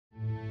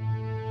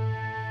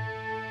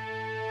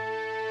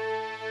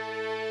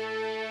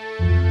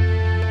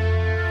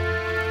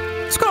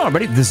on,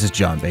 everybody? This is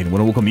John Bain. I want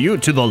to welcome you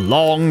to the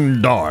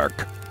Long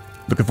Dark.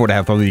 Looking forward to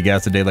having fun with you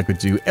guys today like we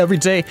do every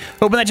day.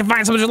 Hoping that you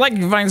find something you like. If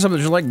you find something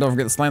you like, don't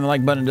forget to slam the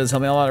like button. It does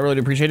help me a lot. I really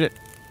do appreciate it.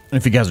 And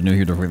if you guys are new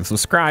here, don't forget to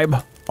subscribe.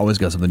 Always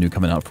got something new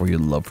coming out for you.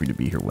 Love for you to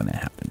be here when it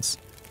happens.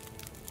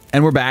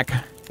 And we're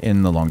back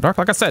in the Long Dark.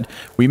 Like I said,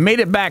 we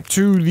made it back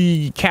to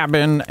the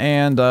cabin,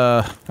 and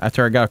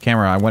after I got a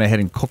camera, I went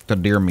ahead and cooked the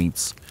deer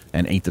meats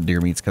and ate the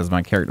deer meats because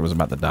my character was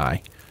about to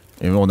die.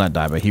 Well, not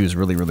die, but he was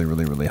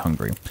really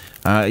hungry.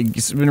 I've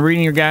been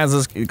reading your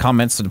guys'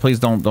 comments, so please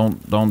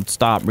don't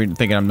stop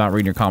thinking I'm not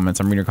reading your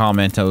comments. I'm reading your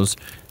commentos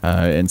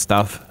and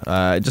stuff.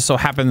 It just so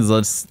happens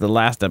that the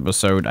last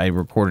episode I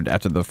recorded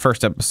after the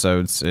first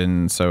episodes,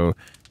 and so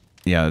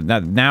yeah,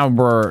 now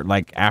we're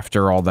like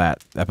after all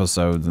that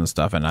episodes and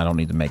stuff, and I don't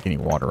need to make any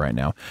water right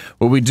now.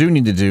 What we do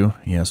need to do,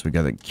 yes, we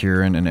got it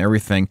curing and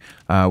everything.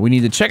 We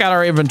need to check out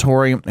our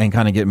inventory and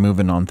kind of get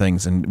moving on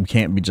things, and we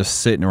can't be just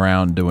sitting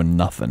around doing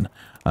nothing.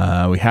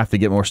 We have to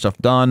get more stuff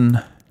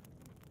done.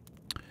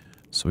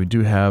 So we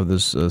do have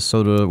this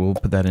soda. We'll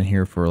put that in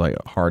here for like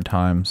hard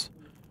times.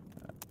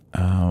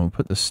 We'll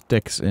put the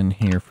sticks in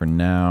here for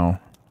now.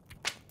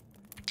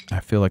 I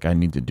feel like I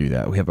need to do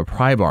that. We have a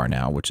pry bar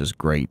now, which is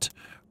great.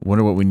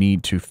 Wonder what we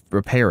need to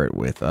repair it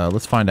with.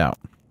 Let's find out.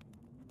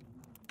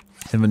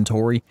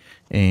 Inventory,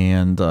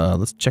 and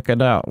let's check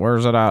it out.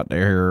 Where's it out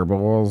there,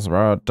 boys?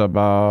 Right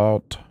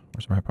about...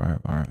 Where's my pry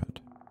bar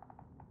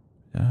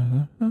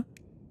at?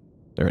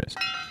 There it is.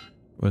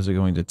 What is it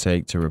going to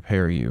take to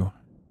repair you?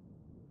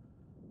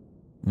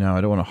 No,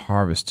 I don't want to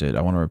harvest it.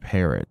 I want to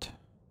repair it.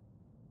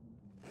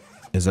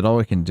 Is that all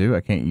we can do?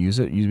 I can't use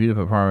it? Use beat up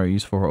a power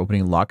useful for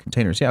opening locked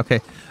containers. Yeah,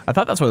 okay. I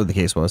thought that's what the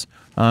case was.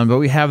 But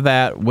we have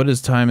that. What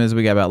is time is?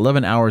 We got about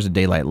 11 hours of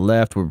daylight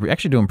left. We're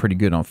actually doing pretty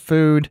good on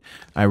food.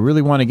 I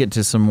really want to get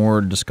to some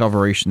more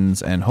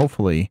discoverations and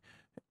hopefully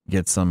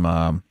get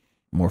some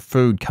more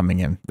food coming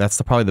in. That's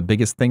probably the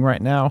biggest thing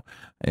right now.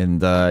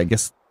 And I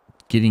guess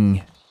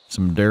getting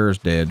some deers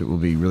dead will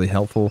be really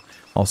helpful.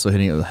 Also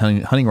hitting it with a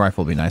hunting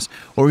rifle will be nice.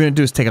 What we're going to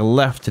do is take a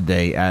left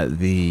today at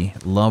the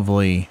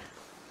lovely...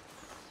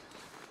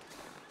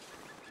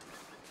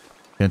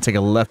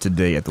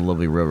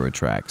 railroad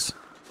tracks.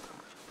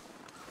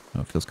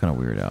 Oh, it feels kind of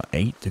weird out.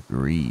 8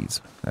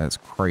 degrees. That's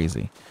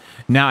crazy.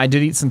 Now, I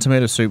did eat some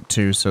tomato soup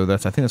too, so I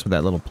think that's what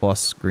that little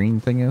plus green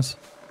thing is.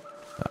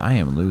 But I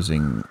am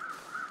losing...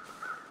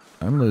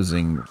 I'm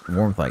losing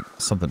warmth like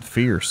something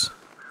fierce.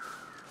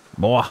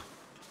 Boy.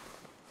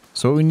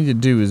 So what we need to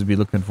do is be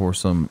looking for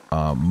some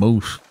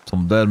moose,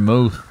 some dead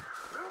moose.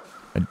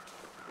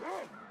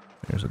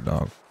 There's a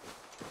dog.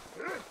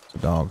 It's a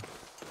dog.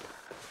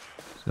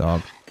 It's a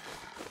dog.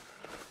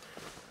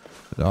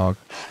 It's a dog.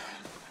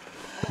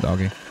 It's a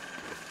doggy.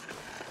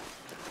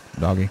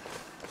 Doggy.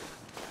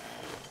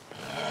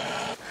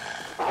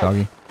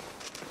 Doggy.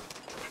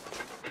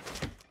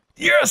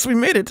 Yes, we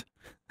made it.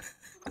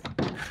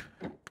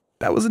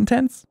 That was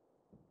intense.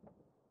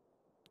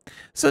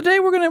 So today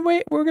we're gonna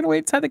wait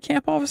inside the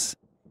camp office.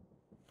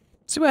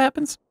 See what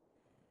happens.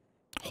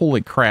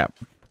 Holy crap.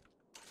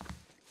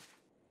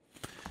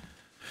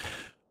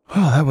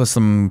 Oh, that was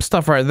some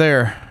stuff right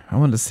there. I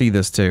wanted to see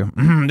this too.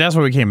 That's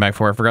what we came back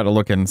for. I forgot to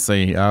look and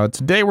see.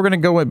 Today we're gonna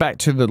go back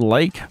to the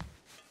lake.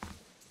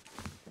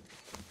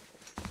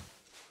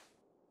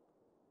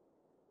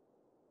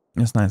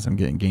 It's nice I'm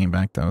getting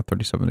back though.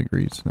 37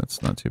 degrees.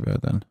 That's not too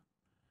bad then.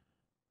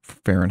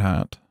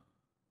 Fahrenheit.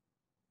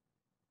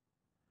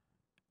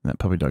 That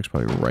puppy dog's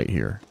probably right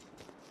here.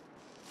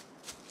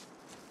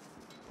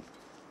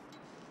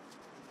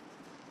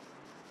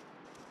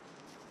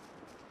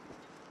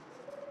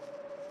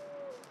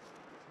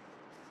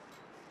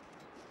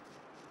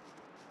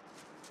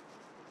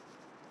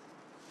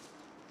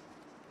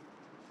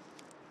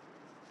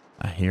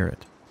 I hear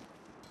it.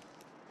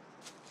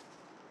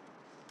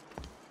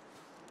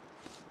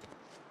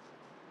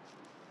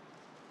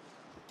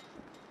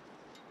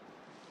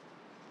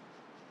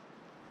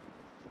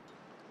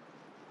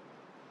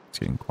 It's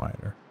getting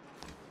quieter.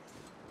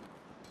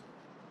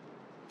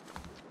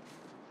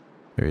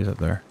 There he is up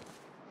there.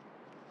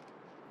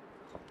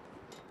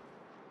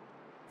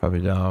 Puppy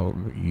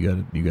dog,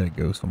 you gotta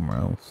go somewhere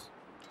else.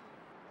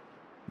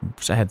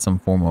 Wish I had some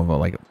form of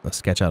a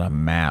sketch out a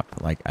map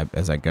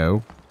as I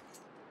go.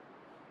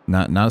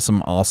 Not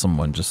some awesome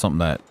one, just something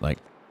that I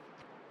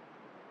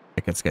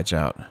could sketch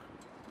out. Is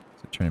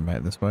it turning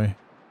back this way?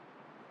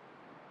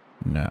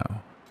 No.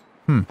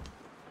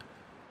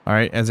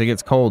 Alright, as it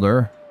gets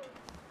colder,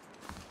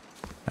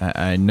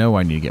 I know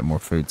I need to get more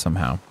food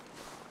somehow.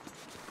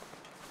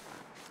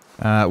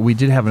 We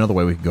did have another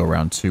way we could go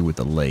around too with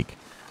the lake.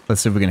 Let's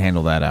see if we can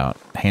handle that out.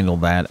 Handle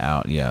that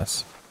out,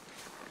 yes.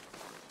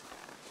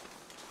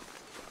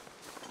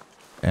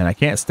 And I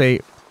can't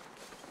stay...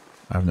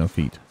 I have no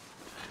feet.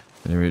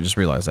 I just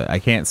realized that. I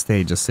can't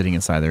stay just sitting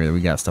inside there. We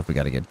got stuff we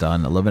got to get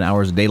done. 11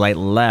 hours of daylight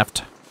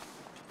left.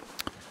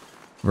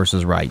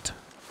 Versus right.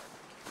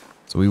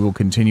 So we will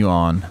continue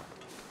on.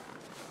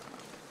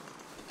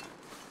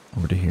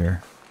 Over to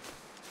here.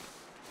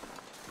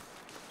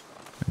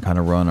 And kind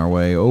of run our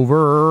way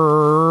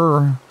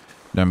over.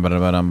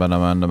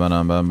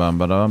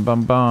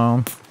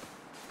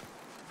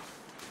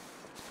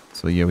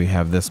 So yeah, we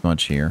have this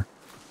much here.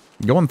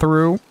 Going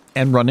through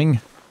and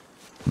running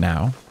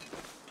now.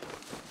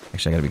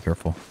 Actually, I gotta be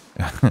careful.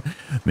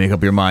 Make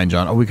up your mind,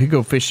 John. Oh, we could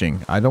go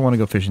fishing. I don't want to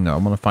go fishing though. I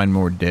want to find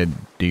more dead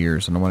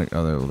deers. I don't want to.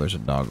 Oh, there's a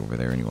dog over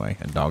there anyway.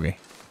 A doggy.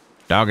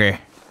 Doggy.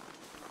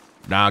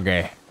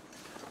 Doggy.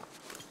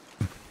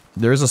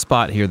 There is a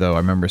spot here though. I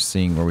remember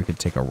seeing where we could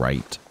take a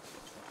right.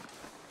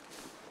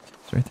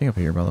 Is there anything up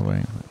here, by the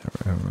way?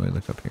 I haven't really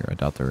looked up here. I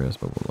doubt there is,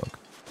 but we'll look.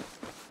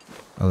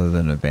 Other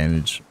than a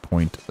vantage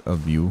point of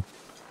view.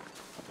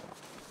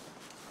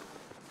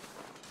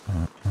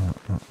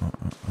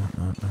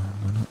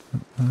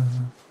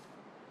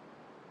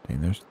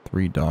 Dang, there's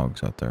 3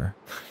 dogs out there.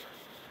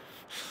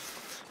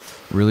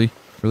 Really?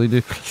 Really,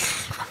 dude?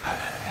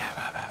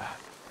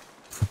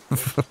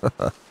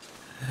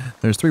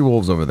 There's 3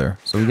 wolves over there.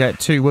 So we got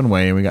 2 one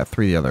way and we got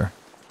 3 the other.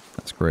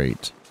 That's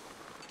great.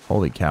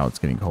 Holy cow, it's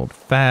getting cold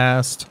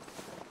fast.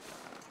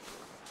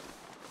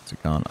 Has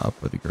it gone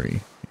up a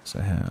degree? Yes,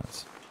 it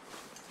has.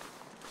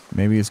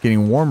 Maybe it's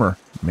getting warmer.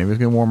 Maybe it's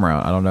getting warmer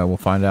out. I don't know. We'll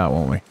find out,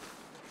 won't we?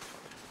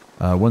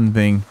 One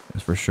thing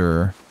is for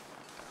sure.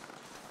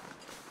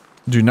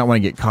 Do not want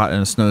to get caught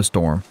in a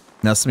snowstorm.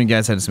 Now, some of you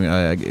guys had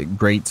some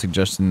great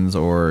suggestions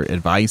or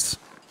advice.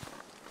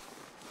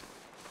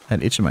 I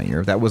had itch in my ear.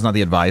 If that was not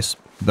the advice,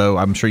 though,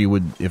 I'm sure you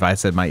would, if I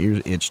said my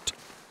ears itched,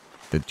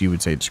 that you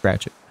would say to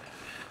scratch it.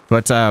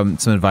 But some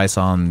advice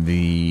on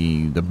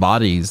the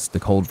bodies, the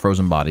cold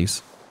frozen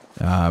bodies.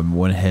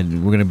 Went ahead.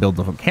 We're going to build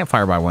the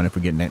campfire by one if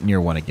we get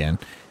near one again.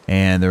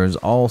 And there is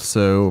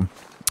also,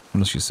 what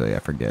else you say? I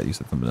forget. You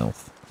said something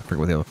else. I forget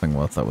what the other thing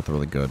was. That was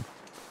really good.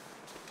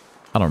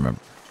 I don't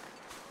remember.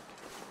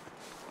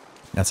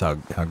 That's how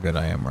good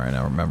I am right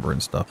now,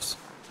 remembering stuffs.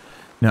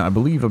 Now, I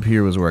believe up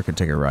here was where I could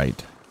take a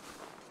right.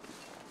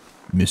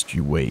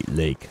 Mystery Way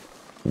Lake,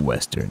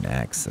 Western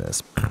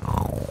Access.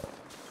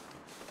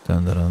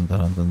 Dun, dun, dun,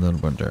 dun, dun, dun,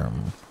 dun,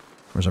 dun.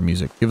 Where's our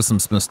music? Give us some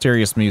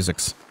mysterious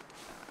musics.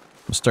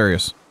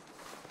 Mysterious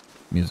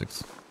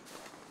musics.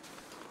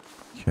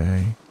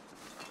 Okay.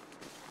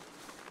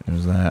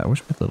 There's that. I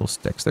wish we had little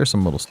sticks. There's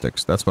some little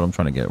sticks. That's what I'm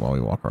trying to get while we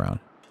walk around.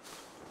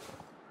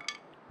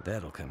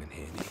 That'll come in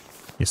handy.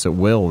 Yes, it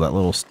will. That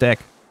little stick.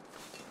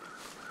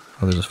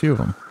 Oh, there's a few of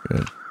them.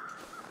 Good.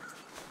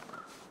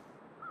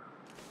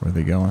 Where are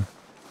they going?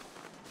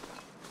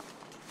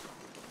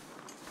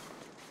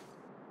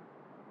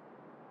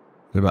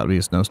 Is there about to be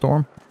a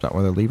snowstorm? Is that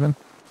where they're leaving?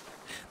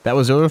 That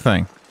was the other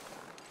thing.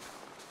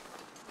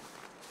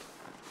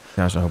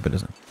 Gosh, I hope it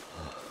isn't.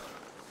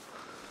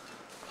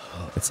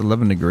 It's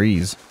 11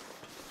 degrees.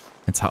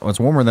 It's hot. It's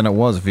warmer than it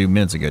was a few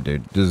minutes ago,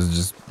 dude.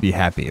 Just be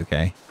happy,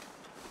 okay?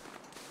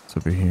 It's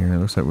over here. It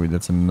looks like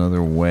that's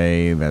another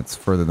way that's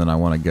further than I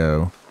want to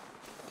go.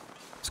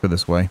 Let's go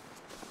this way.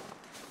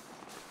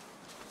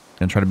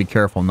 And try to be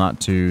careful not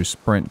to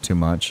sprint too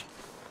much.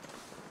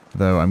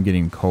 Though I'm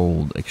getting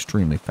cold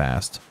extremely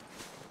fast.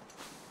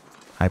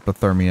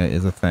 Hypothermia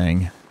is a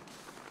thing.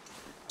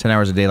 10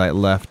 hours of daylight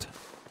left.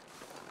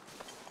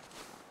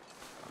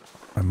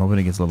 I'm hoping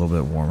it gets a little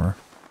bit warmer.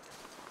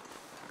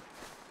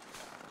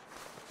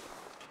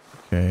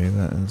 Okay,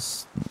 that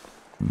is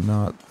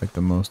not like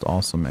the most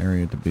awesome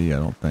area to be, I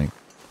don't think.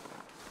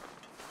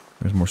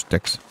 There's more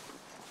sticks.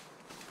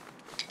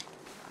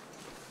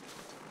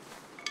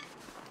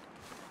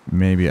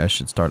 Maybe I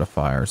should start a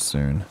fire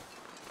soon.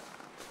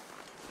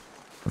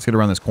 Let's get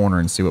around this corner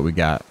and see what we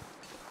got.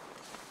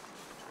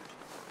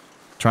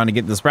 Trying to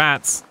get this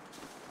rats.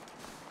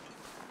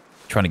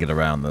 Trying to get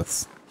around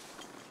this.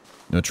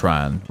 No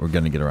trying. We're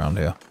gonna get around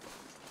here.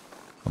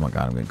 Oh my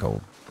god, I'm getting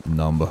cold.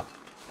 Numb.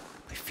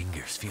 My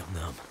fingers feel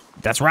numb.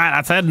 That's right.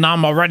 I said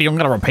numb already. I'm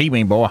gonna repeat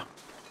me, boy.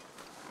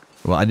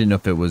 Well, I didn't know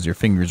if it was your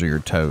fingers or your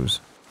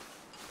toes.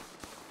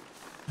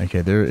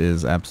 Okay, there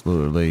is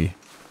absolutely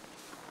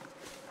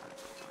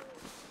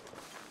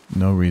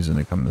no reason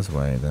to come this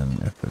way then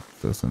if it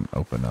doesn't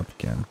open up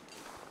again.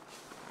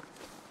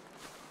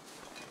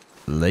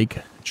 Lake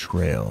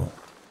Trail.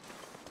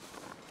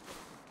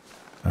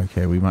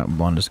 Okay, we might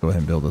want to just go ahead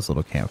and build this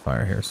little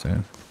campfire here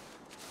soon.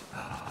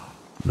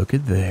 Look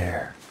at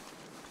there.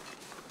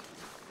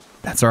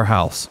 That's our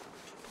house.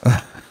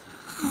 That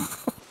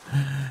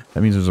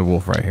means there's a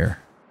wolf right here.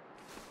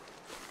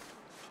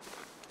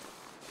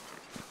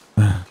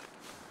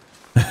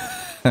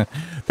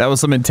 That was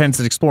some intense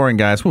exploring,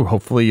 guys. Whew,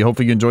 hopefully you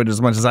enjoyed it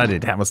as much as I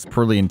did. That was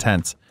pretty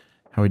intense.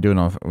 How are we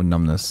doing with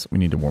numbness? We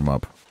need to warm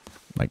up,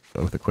 like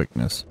with the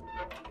quickness.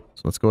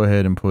 So let's go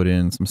ahead and put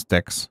in some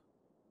sticks.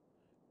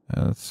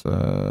 Let's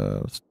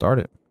start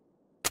it.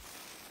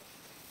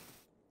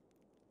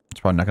 It's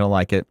probably not gonna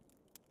like it.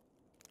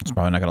 It's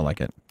probably not gonna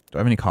like it. Do I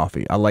have any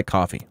coffee? I like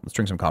coffee. Let's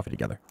drink some coffee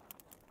together.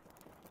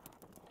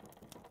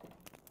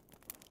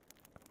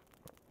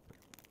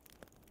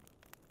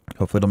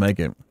 Hopefully it'll make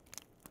it.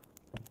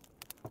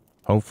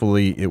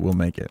 Hopefully it will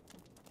make it.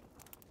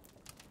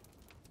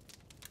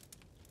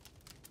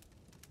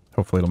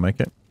 Hopefully it'll make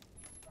it.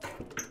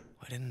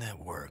 Why didn't that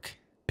work?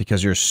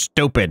 Because you're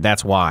stupid,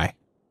 that's why.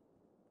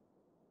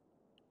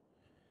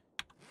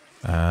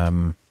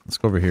 Let's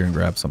go over here and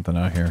grab something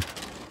out here.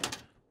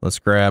 Let's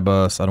grab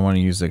us. I don't want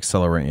to use the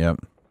accelerant yet.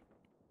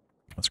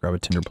 Let's grab a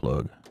tinder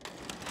plug.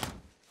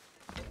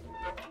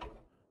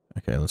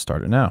 Okay, let's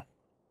start it now.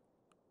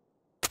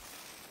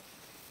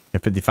 A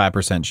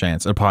 55%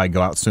 chance. It'll probably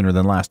go out sooner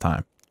than last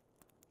time.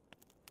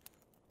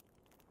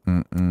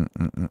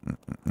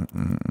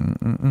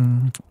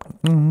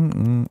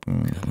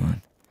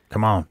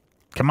 Come on.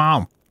 Come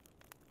on.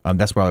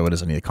 That's probably what it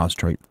is. I need to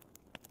concentrate.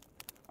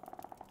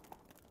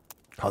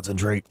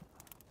 Concentrate.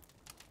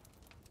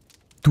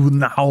 Do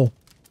now.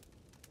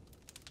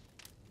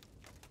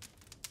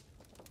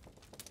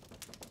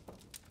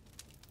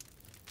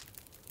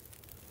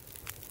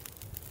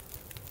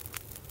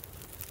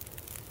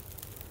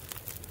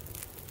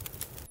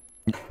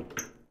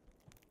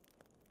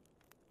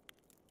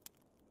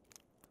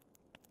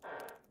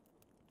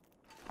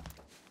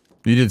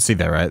 You did see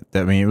that, right?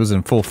 I mean, it was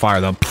in full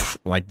fire, though,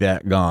 like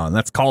that, gone.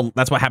 That's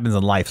what happens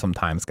in life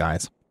sometimes,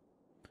 guys.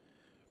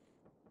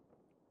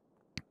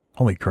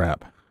 Holy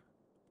crap.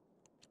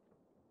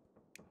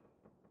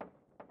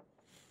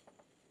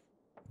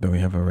 Do we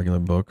have a regular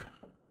book?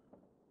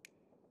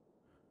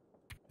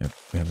 Yep,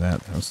 we have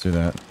that. Let's do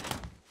that.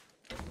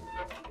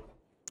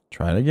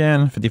 Try it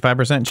again.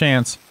 55%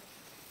 chance.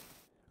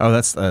 Oh,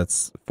 that's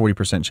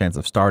 40% chance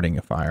of starting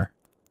a fire.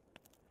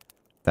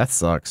 That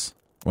sucks.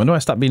 When do I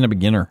stop being a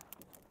beginner?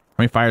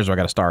 How many fires do I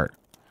gotta start?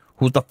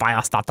 Who's the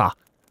fire starter?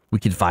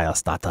 Wicked fire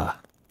starter.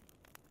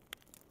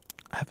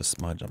 I have a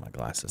smudge on my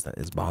glasses that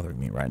is bothering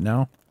me right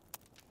now.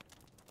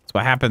 That's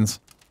what happens.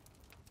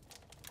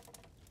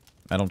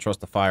 I don't trust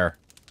the fire.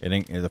 It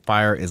ain't. The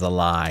fire is a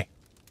lie.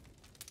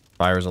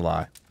 Fire is a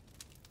lie.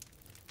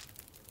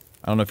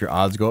 I don't know if your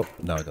odds go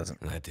up. No, it doesn't.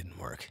 That didn't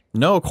work.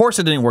 No, of course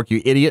it didn't work,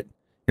 you idiot.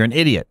 You're an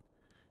idiot.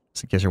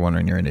 Just in case you're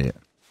wondering, you're an idiot.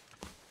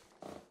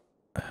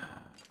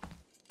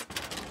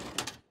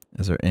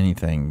 Is there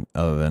anything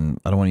other than...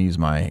 I don't want to use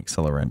my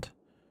accelerant.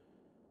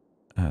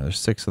 There's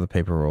 6 of the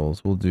paper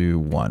rolls. We'll do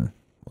 1.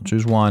 We'll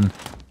choose 1.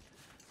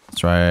 Let's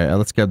try...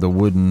 let's get the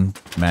wooden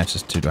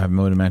matches too. Do I have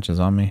wooden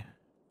matches on me?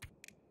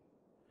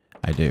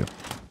 I do.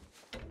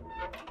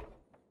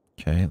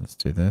 Okay, let's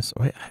do this.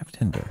 Wait, I have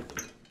tinder.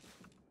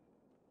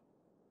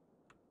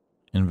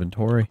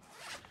 Inventory.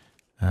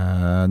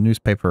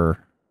 Newspaper.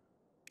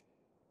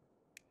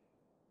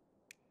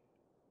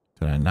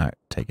 Did I not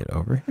take it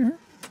over here?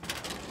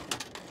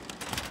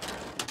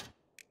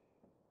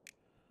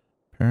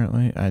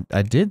 Apparently,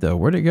 I did though.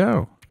 Where'd it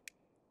go?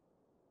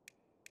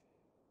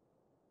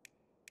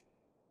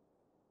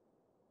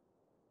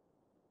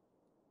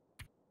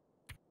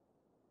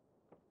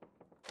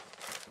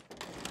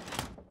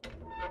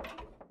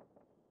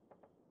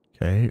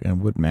 Okay,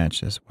 and wood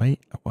matches.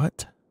 Wait,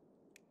 what?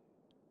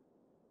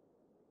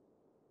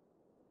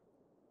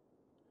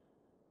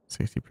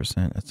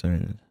 60%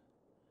 estimated.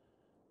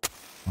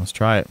 Let's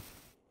try it.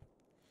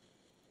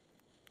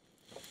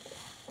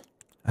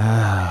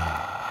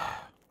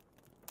 Ah,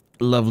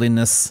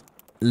 loveliness,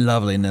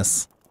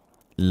 loveliness,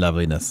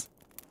 loveliness.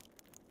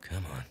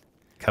 Come on.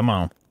 Come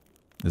on.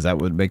 Is that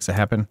what makes it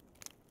happen?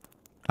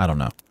 I don't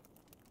know.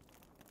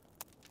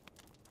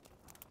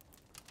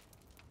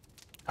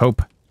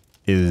 Hope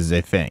is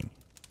a thing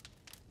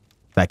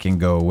that can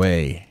go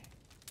away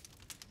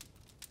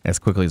as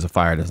quickly as a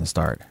fire doesn't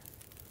start.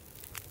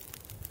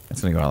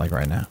 It's gonna go out like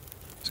right now.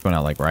 It's going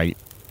out like right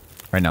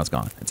now. It's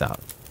gone. It's out.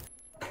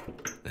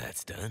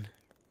 That's done.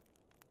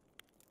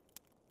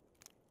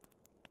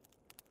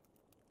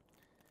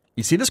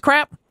 You see this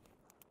crap?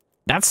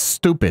 That's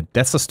stupid.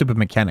 That's a stupid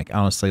mechanic,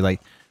 honestly.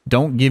 Like,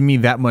 don't give me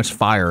that much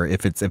fire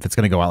if it's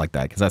gonna go out like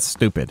that, because that's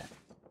stupid.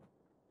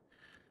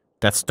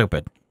 That's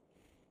stupid.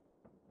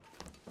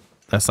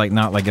 That's like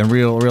not like in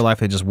real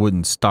life. It just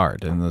wouldn't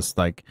start, and it's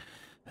like,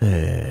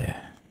 well,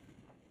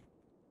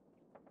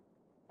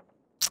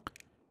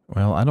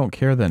 I don't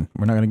care then.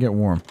 We're not gonna get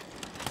warm.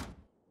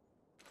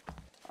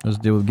 Let's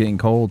deal with getting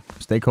cold.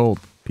 Stay cold.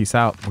 Peace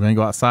out. We're gonna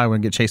go outside. We're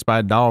gonna get chased by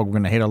a dog. We're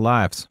gonna hate our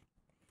lives.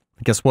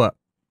 But guess what?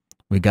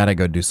 We gotta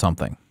go do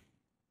something.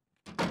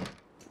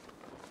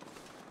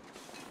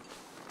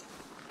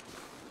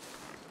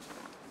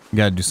 We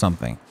gotta do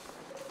something.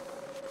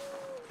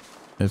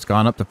 It's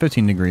gone up to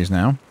 15 degrees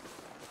now.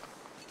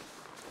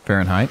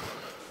 Fahrenheit.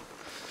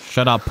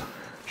 Shut up.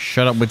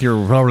 Shut up with your...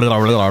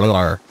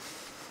 You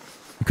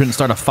couldn't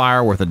start a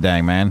fire worth a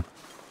dang, man.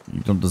 You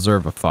don't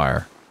deserve a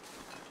fire.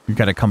 You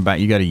gotta come back.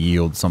 You gotta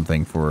yield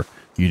something for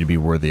you to be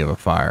worthy of a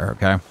fire,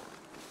 okay?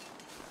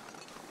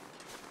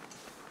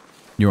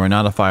 You are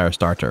not a fire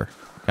starter,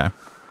 okay?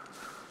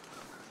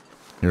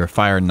 You're a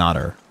fire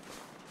knotter.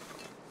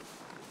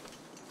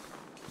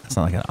 It's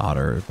not like an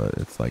otter, but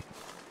it's like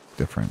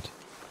different.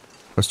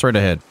 Go straight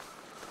ahead.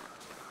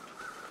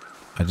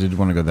 I did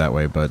want to go that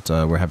way, but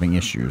we're having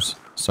issues.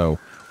 So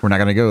we're not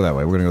going to go that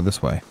way. We're going to go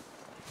this way.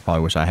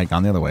 Probably wish I had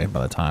gone the other way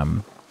by the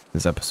time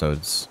this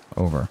episode's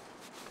over.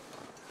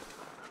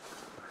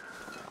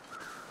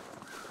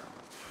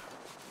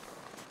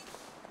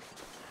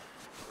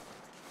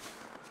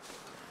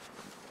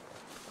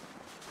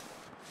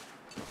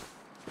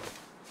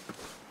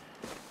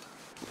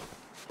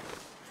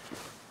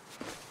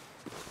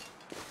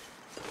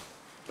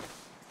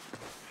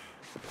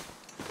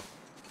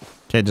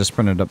 Okay, just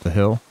sprinted up the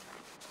hill.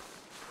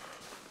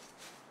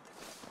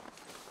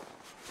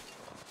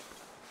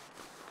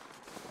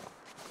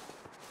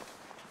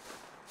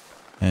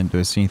 And do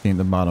I see anything at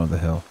the bottom of the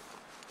hill?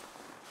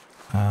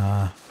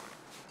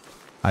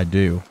 I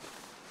do.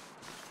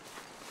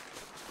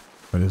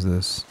 What is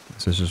this?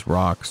 This is just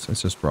rocks.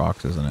 It's just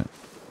rocks, isn't it?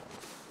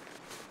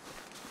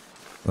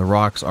 The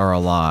rocks are a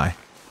lie.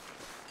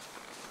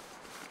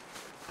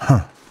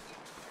 Huh.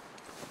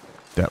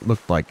 That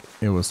looked like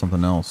it was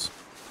something else.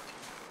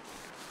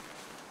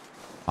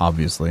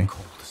 Obviously.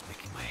 Cold is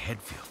making my head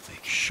feel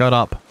thick. Shut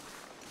up.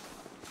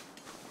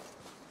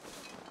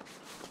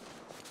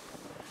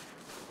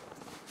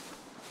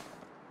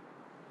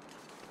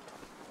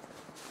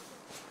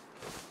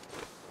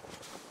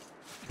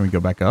 Can we go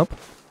back up?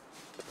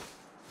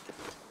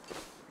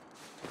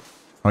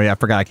 Oh yeah, I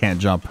forgot I can't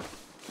jump.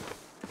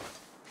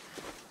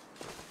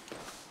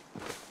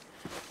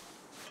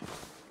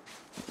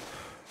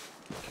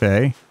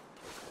 Okay.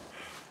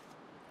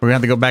 We're gonna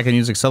have to go back and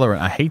use accelerant.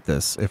 I hate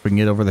this if we can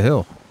get over the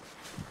hill.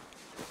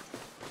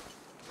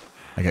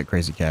 I got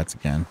crazy cats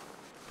again.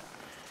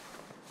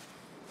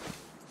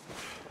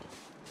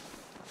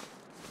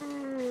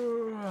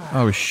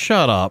 Oh,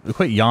 shut up.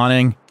 Quit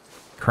yawning.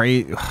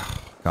 Crazy.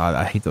 God,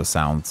 I hate those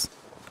sounds.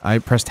 I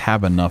pressed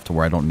tab enough to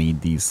where I don't need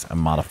these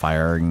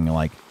modifying,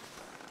 like,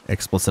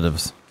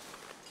 explicitives.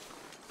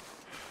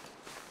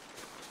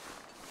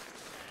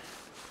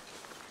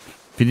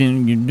 If you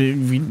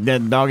didn't,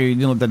 that dog, you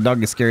didn't let that dog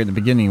get scared at the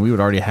beginning, we would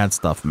already had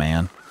stuff,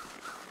 man.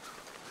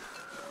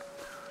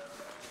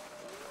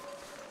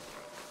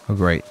 Oh,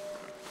 great.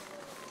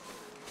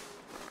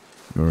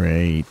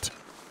 Great.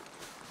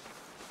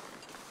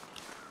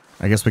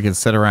 I guess we could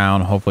sit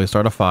around, hopefully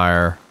start a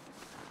fire.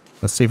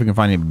 Let's see if we can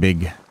find any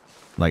big,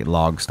 like,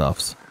 log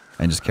stuffs.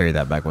 And just carry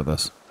that back with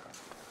us.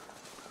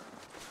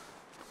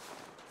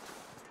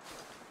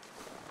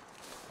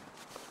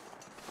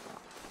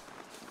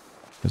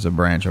 There's a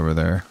branch over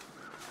there.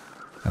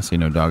 I see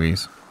no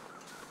doggies.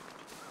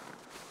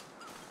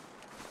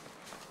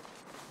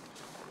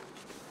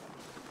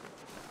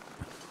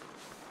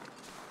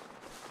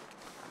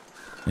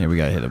 Yeah, we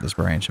gotta hit up this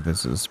branch if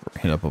this is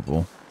hit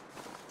upable.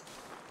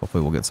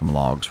 Hopefully we'll get some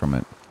logs from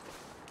it.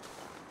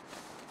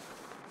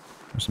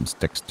 There's some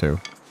sticks too.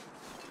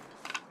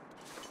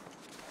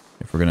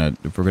 If we're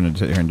gonna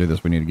sit here and do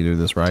this, we need to do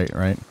this right?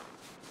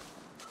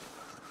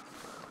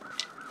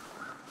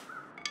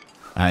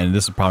 And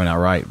this is probably not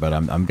right, but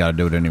I'm gotta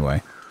do it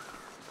anyway.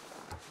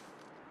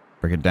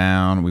 Break it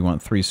down. We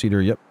want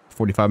 3-seater. Yep,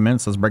 45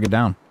 minutes. Let's break it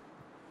down.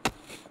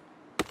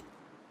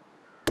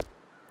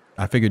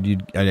 I figured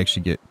I'd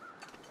actually get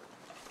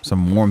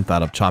some warmth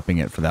out of chopping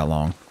it for that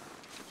long.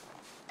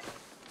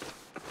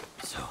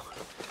 So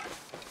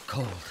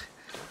cold.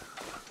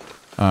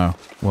 Oh,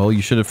 well,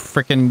 you should have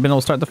frickin' been able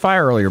to start the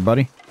fire earlier,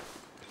 buddy.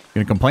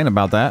 Gonna complain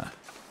about that.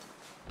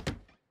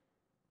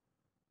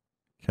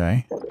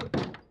 Okay.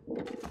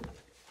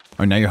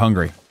 Oh, now you're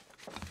hungry.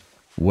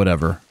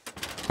 Whatever.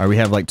 Alright, we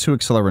have like 2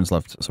 accelerants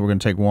left, so we're gonna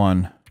take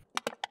one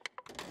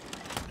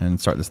and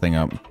start this thing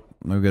up.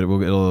 We'll get a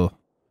little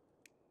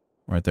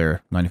right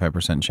there,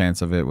 95%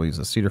 chance of it. We'll use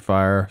a cedar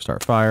fire,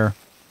 start fire.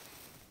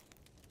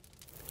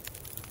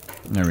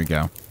 There we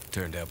go.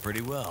 Turned out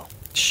pretty well.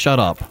 Shut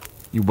up.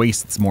 You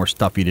wasted some more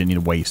stuff you didn't need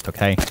to waste,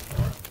 okay?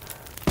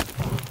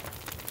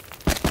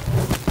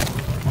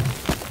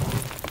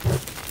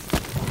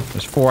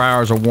 There's 4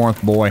 hours of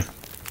warmth, boy.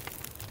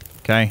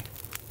 Okay?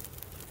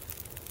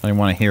 I didn't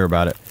want to hear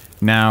about it.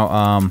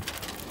 Now,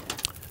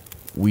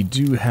 we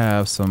do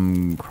have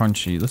some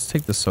crunchy. Let's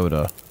take the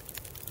soda.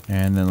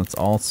 And then let's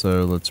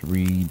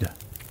read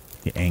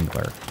the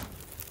angler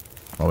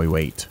while we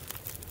wait.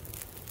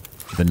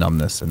 The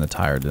numbness and the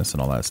tiredness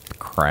and all that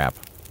crap.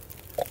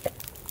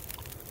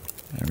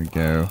 There we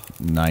go.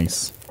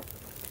 Nice.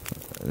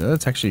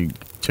 That's actually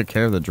took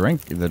care of the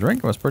drink. The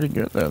drink was pretty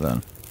good there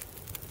then.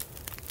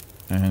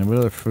 And what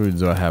other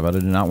foods do I have? I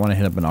did not want to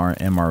hit up an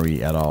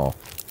MRE at all.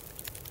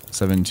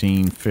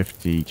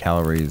 1750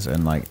 calories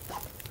and like,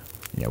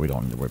 yeah, we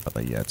don't need to worry about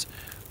that yet.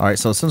 All right,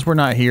 so since we're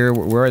not here,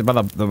 we're by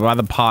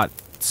the pot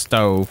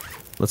stove.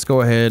 Let's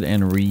go ahead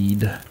and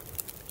read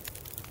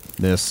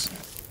this,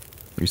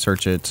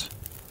 research it.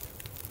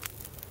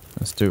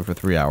 Let's do it for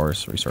 3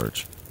 hours.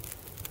 Research.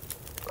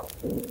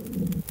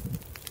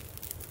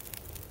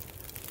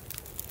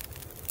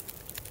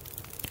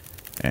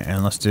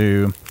 And let's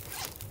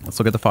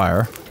look at the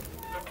fire.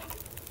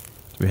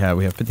 We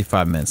have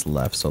 55 minutes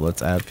left, so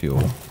let's add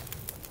fuel.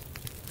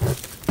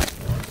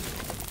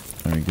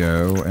 There we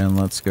go, and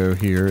let's go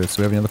here.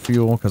 So we have any other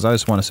fuel? Because I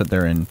just want to sit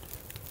there and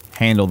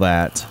handle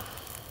that.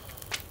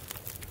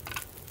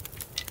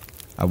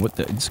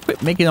 Just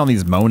quit making all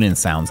these moaning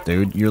sounds,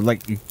 dude. You're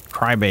like a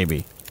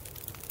crybaby.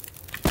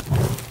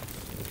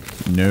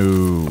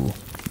 No.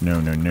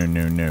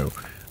 No.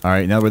 All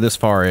right, now we're this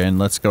far in.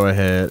 Let's go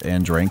ahead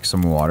and drink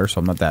some water, so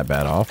I'm not that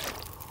bad off.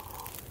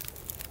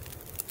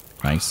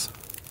 Nice.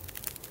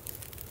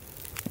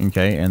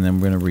 Okay, and then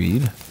we're going to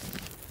read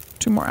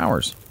 2 more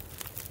hours.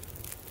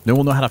 Then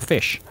we'll know how to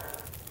fish.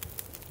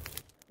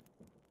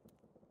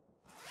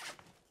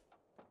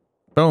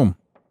 Boom.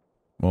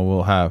 Well,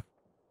 we'll have.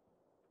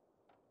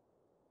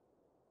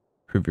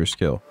 Prove your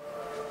skill.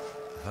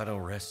 If I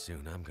don't rest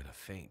soon, I'm gonna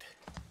faint.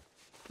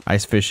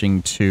 Ice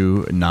fishing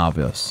to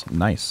novice.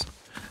 Nice.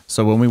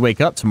 So when we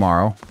wake up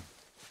tomorrow,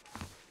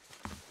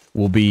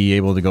 we'll be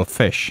able to go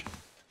fish.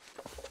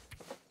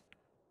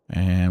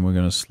 And we're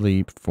gonna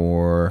sleep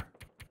for,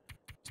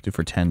 let's do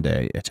for 10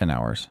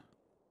 hours.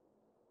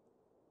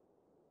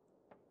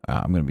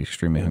 I'm gonna be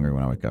extremely hungry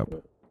when I wake up.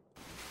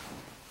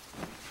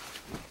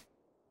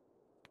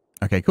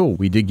 Okay, cool.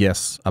 We did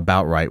guess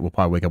about right. We'll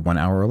probably wake up 1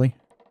 hour early.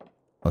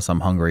 Unless I'm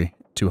hungry.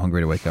 Too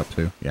hungry to wake up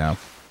too. Yeah.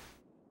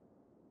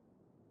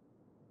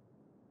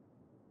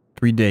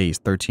 3 days,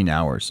 13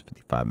 hours,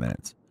 55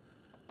 minutes.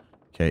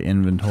 Okay,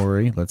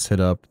 inventory. Let's hit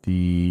up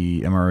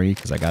the MRE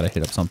because I gotta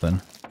hit up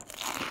something.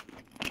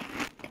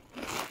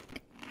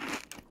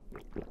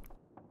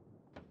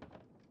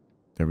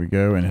 There we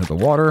go, and hit the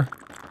water.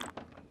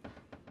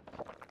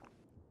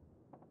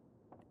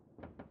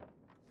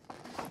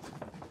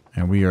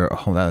 And we are,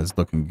 oh, that is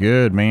looking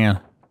good, man.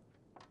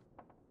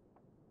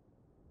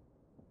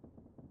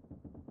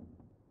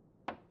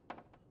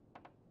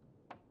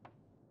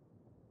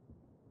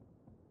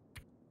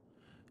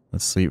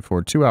 Let's sleep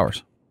for 2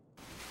 hours.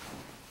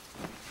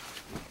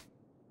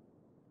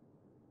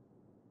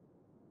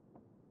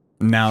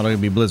 Now it'll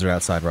be blizzard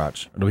outside,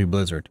 Roch. It'll be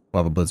blizzard.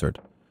 We'll have a blizzard.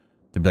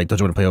 They'll be like, don't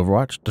you want to play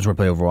Overwatch? Don't you want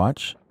to play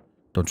Overwatch?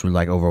 Don't you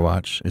like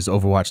Overwatch? Is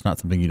Overwatch not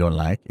something you don't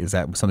like? Is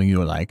that something you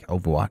don't like?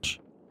 Overwatch?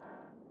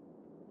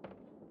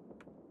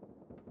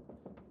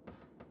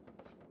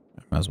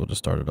 Might as well just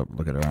start it up,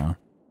 look it around.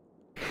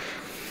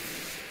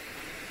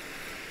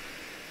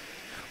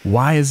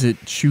 Why is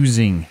it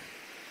choosing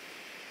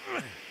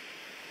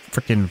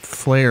freaking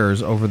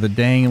flares over the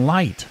dang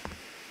light?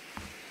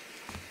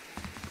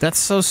 That's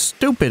so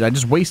stupid. I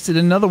just wasted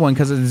another one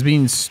because it's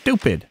being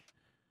stupid.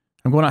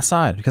 I'm going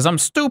outside because I'm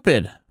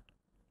stupid.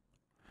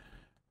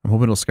 I'm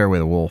hoping it'll scare away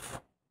the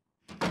wolf.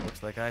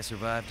 Looks like I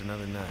survived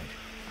another night.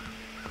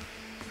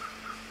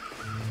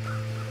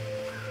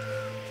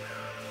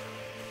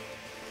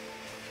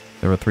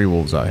 There were 3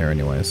 wolves out here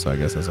anyway, so I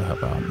guess this will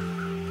help out.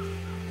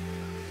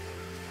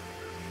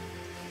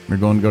 We're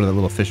going to go to that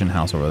little fishing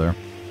house over there.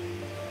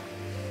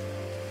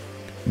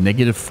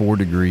 -4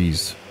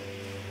 degrees.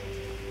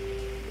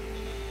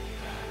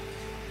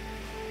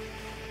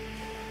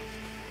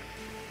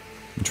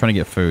 I'm trying to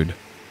get food.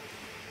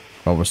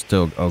 But we're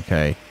still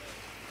okay.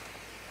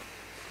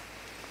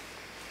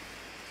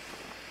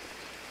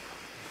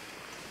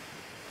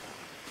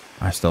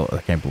 I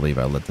can't believe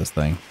I lit this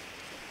thing.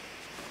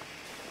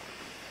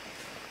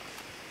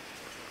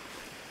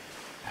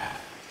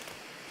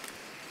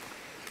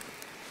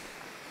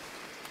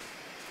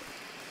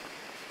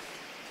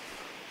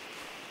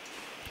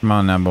 Come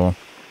on, Nimble.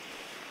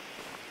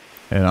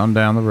 Head on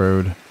down the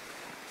road.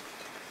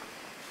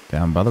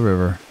 Down by the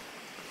river.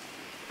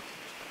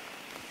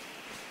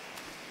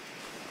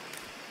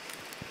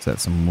 Is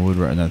that some wood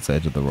right? That's the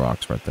edge of the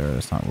rocks right there.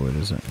 That's not wood,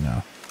 is it?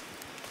 No.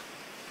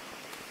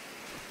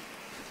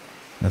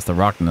 That's the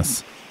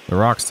rockness. The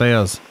rock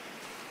says.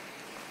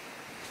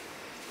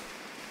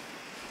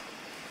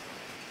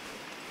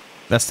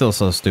 That's still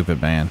so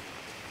stupid, man.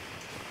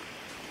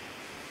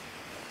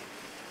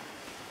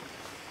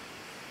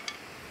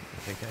 I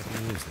think I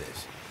can use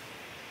this.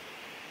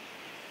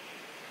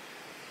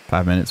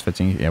 5 minutes,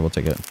 15. Yeah, we'll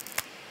take it.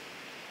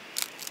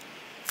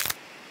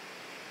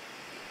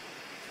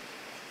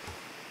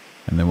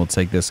 And then we'll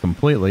take this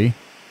completely.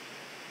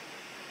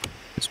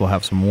 This will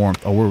have some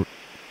warmth. Oh, we're...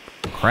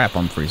 Crap,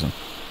 I'm freezing.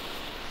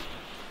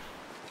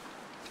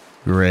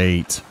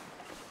 Great.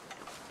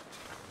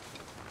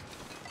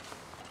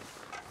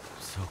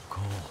 So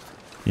cold.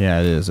 Yeah,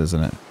 it is,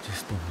 isn't it?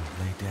 Just let me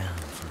lay down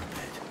for a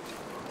bit.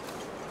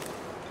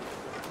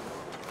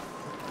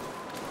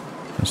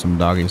 There's some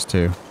doggies,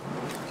 too.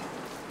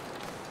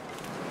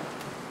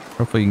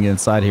 Hopefully you can get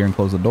inside here and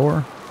close the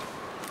door.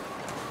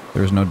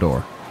 There's no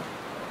door.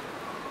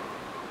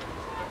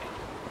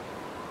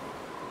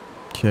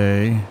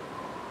 Okay.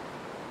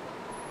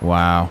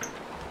 Wow.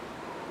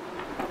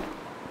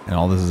 And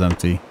all this is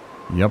empty.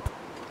 Yep.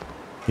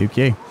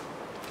 Okay.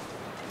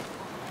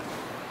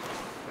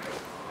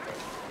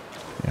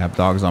 I have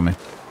dogs on me.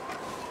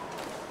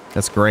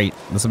 That's great.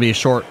 This will be a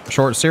short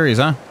series,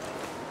 huh?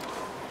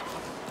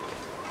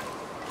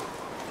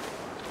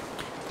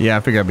 Yeah, I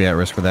figure I'd be at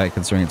risk for that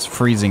considering it's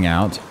freezing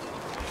out.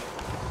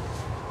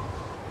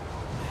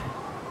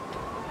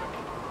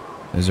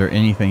 Is there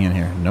anything in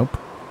here? Nope.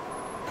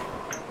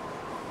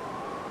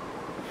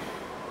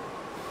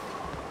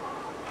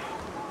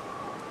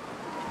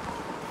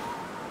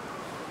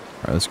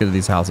 Alright, let's get to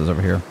these houses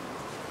over here.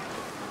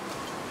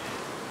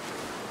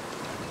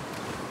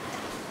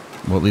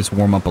 We'll at least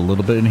warm up a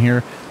little bit in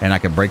here, and I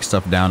can break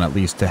stuff down at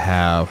least to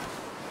have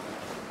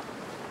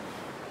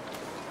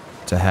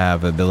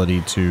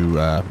ability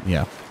to,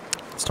 yeah,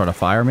 start a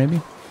fire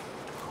maybe?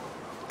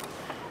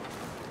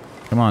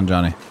 Come on,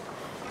 Johnny.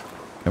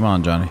 Come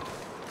on, Johnny.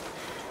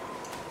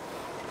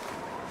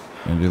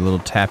 Gonna do little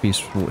tappy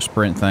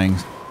sprint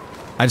things.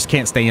 I just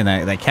can't stay in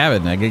that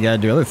cabin. I gotta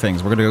do other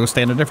things. We're gonna go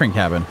stay in a different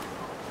cabin.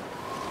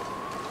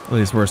 At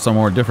least we're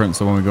somewhere different,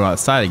 so when we go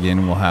outside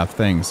again, we'll have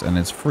things. And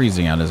it's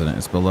freezing out, isn't it?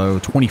 It's below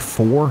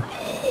 24.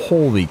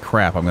 Holy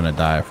crap, I'm gonna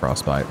die of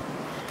frostbite.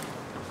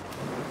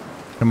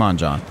 Come on,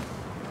 John.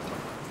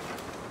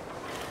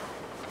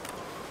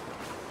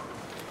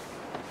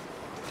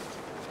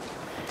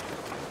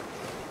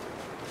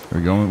 Here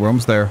we go. We're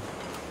almost there.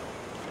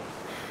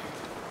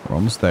 We're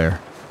almost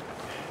there.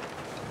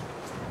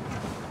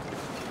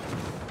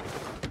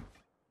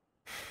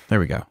 There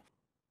we go.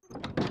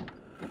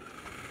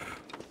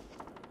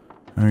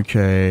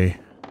 Okay.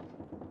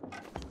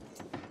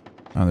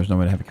 Oh, there's no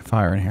way to have a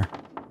fire in here.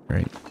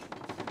 Great.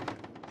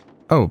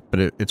 Oh, but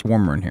it's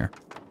warmer in here.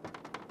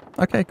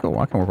 Okay, cool.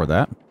 I can work with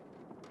that.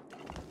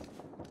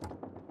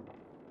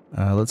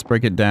 Let's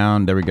break it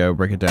down. There we go.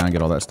 Break it down and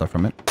get all that stuff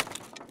from it.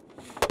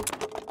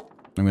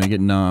 I'm gonna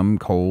get numb,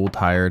 cold,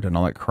 tired, and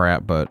all that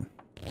crap, but...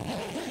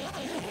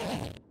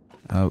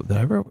 Oh, did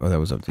I ever... Oh, that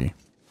was up to you.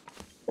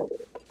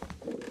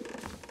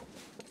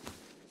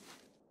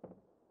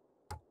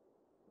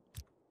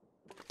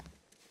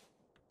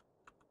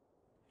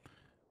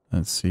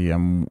 Let's see,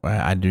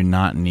 I do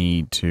not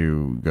need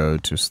to go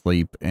to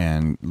sleep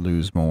and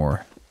lose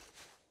more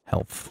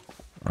health.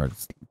 Or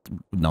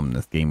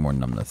numbness, gain more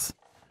numbness.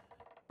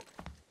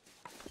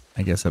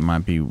 I guess it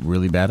might be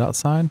really bad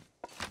outside.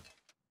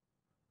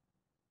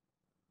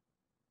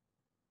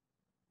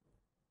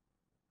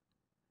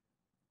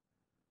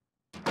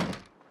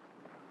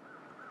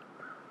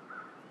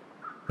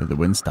 Did the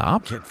wind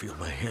stop? Can't feel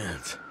my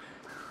hands.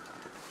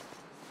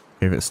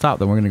 If it stopped,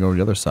 then we're going to go to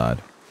the other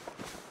side.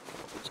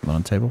 Something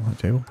on table? A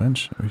table?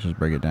 Bench? We should just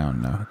break it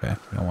down. No, okay.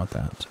 We don't want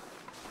that.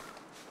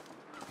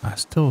 I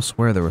still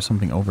swear there was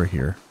something over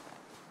here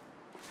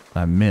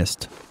that I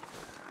missed.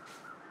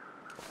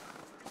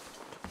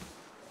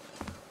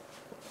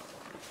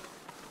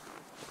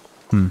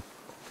 Okay,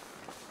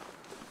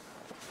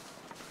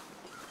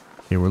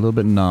 we're a little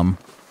bit numb.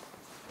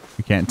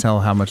 We can't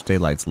tell how much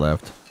daylight's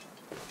left.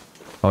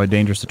 Probably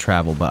dangerous to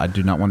travel, but I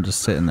do not want to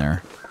just sit in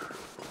there.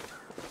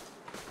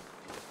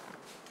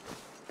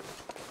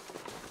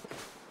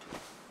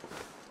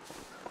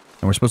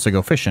 And we're supposed to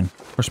go fishing.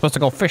 We're supposed to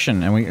go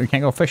fishing, and we can't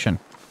go fishing.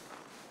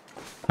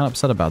 Kind of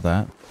upset about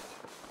that.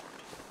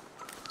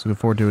 So look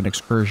forward to an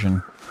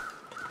excursion.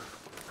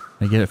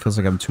 Again, it feels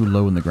like I'm too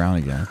low in the ground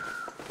again.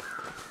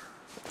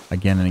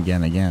 Again and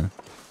again and again.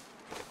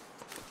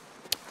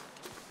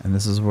 And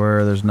this is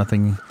where there's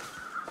nothing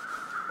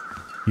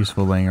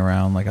useful laying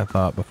around like I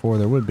thought before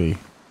there would be.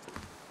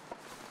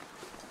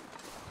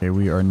 Okay,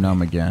 we are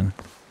numb again.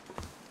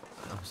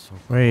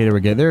 Wait, there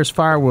we go. There's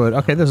firewood.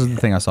 Okay, this is the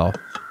thing I saw.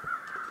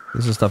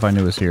 This is stuff I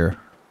knew was here.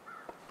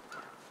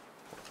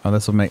 Oh,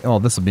 this will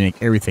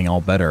make everything all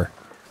better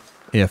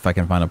if I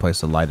can find a place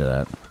to light it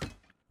at.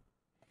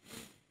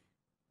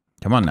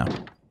 Come on now.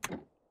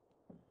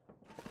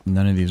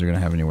 None of these are going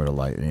to have anywhere to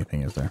light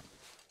anything, is there?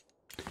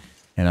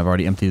 And I've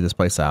already emptied this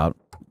place out.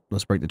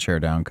 Let's break the chair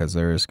down because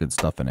there is good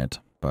stuff in it.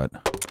 But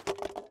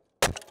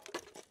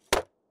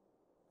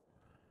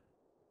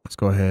let's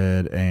go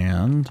ahead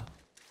and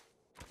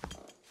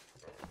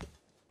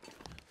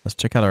let's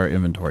check out our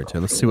inventory too.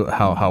 Let's see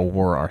how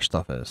war our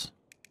stuff is.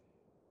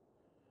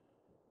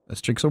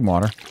 Let's drink some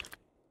water.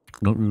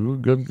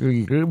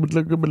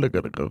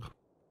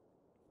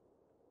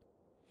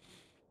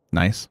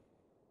 Nice.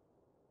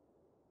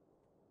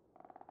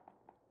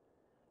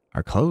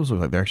 Our clothes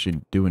look like they're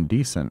actually doing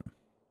decent.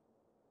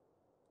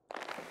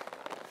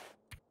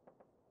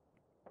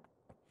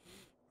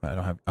 I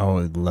don't have...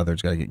 Oh, the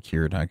leather's got to get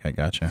cured. Okay,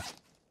 gotcha.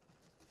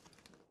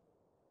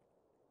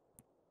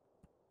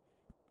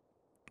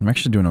 I'm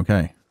actually doing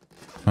okay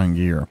on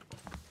gear.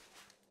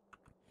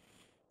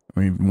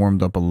 We've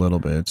warmed up a little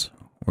bit.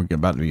 We're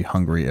about to be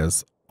hungry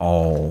as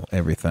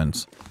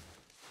everything's.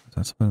 Is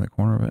that something in the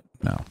corner of it?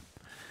 No.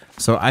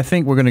 So I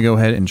think we're going to go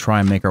ahead and try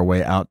and make our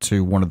way out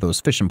to one of those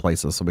fishing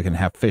places so we can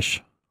have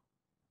fish.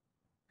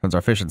 Because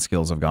our fishing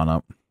skills have gone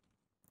up.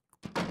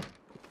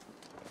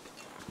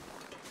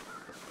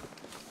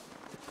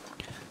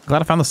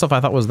 Glad I found the stuff I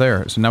thought was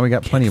there. So now we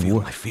got plenty of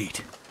wood.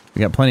 We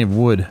got plenty of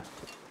wood.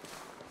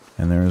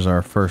 And there's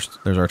our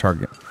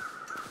target.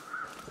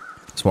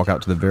 Let's walk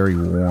out to the very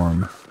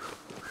warm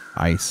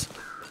ice.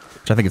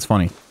 Which I think is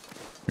funny.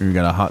 We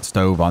got a hot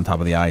stove on top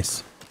of the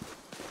ice.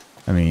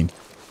 I mean,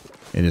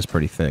 it is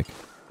pretty thick.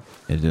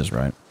 It is,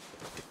 right?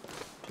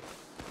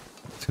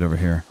 Let's get over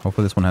here.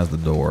 Hopefully this one has the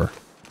door.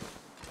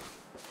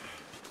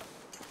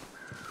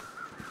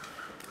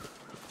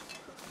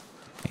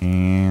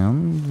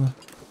 And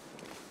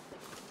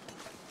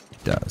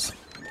it does.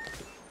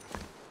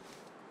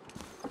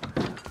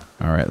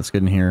 Alright, let's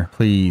get in here.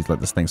 Please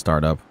let this thing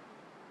start up.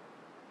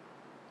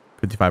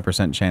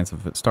 55% chance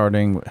of it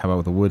starting. How about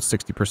with the wood?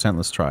 60%.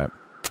 Let's try it.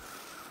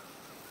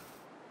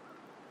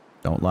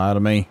 Don't lie to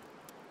me.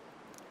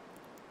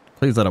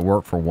 Please let it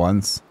work for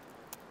once.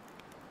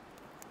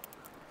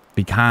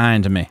 Be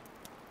kind to me.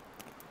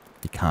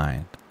 Be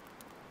kind.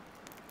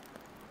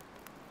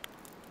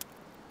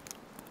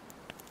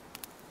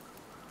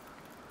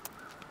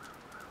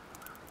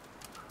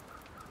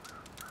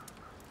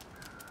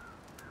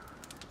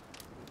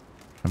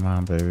 Come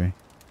on, baby.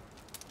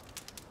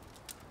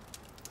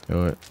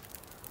 Do it.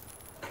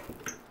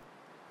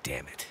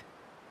 Damn it.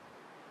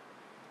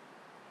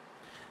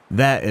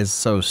 That is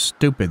so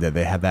stupid that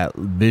they have that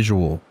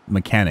visual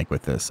mechanic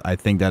with this. I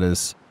think that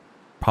is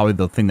probably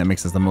the thing that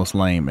makes this the most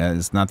lame.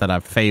 It's not that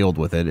I've failed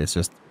with it. It's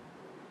just,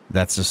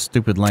 that's just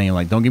stupid lame.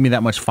 Like, don't give me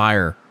that much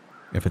fire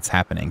if it's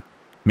happening.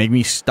 Make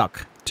me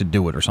stuck to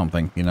do it or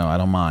something. You know, I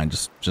don't mind.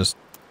 It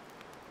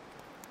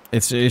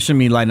shouldn't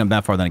be lighting up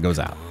that far, then it goes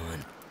out.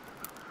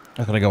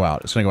 It's gonna go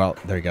out. It's gonna go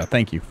out. There you go.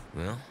 Thank you.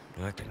 Well,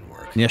 that didn't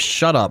work. Yeah,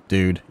 shut up,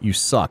 dude. You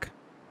suck.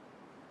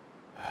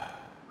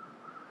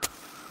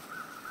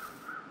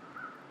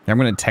 I'm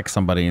gonna text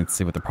somebody and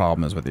see what the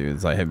problem is with you.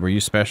 It's like, hey, were you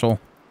special?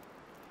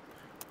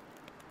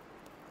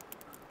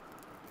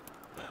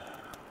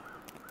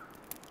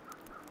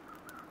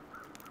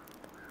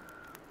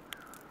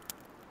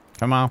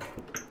 Come on.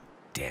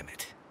 Damn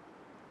it.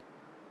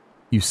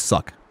 You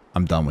suck.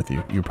 I'm done with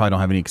you. You probably don't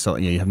have any Excel.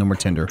 Yeah, you have no more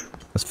Tinder.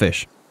 Let's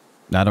fish.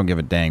 No, I don't give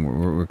a dang.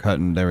 We're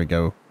cutting. There we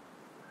go.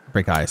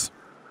 Break ice.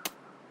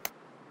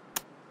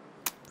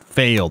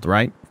 Failed,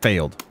 right?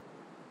 Failed.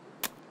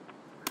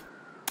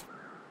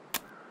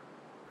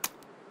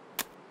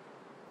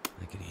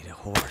 I could eat a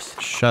horse.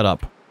 Shut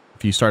up.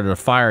 If you started a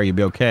fire, you'd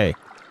be okay.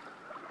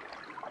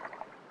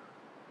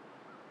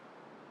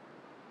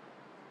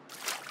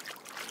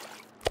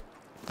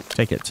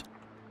 Take it.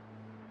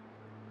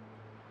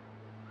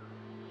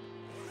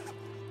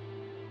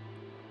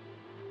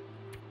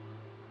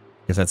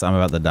 Guess that's I'm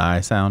about to die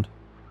sound.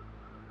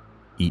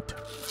 Eat.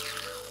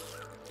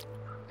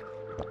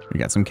 We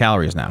got some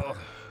calories now.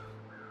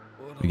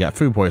 We got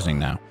food poisoning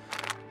now.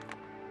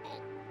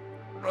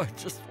 I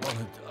just want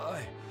to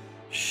die.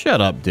 Shut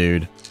up,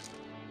 dude.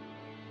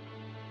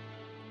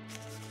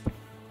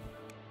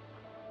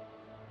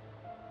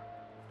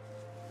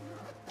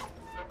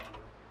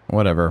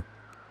 Whatever.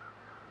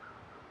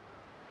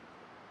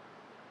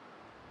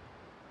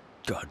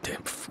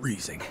 Goddamn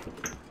freezing.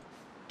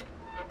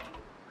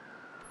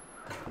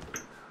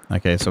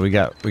 Okay, so we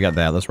got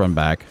that. Let's run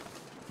back.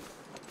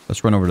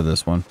 Let's run over to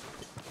this one.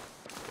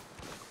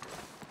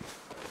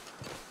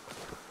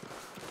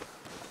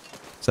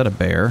 Is that a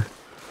bear?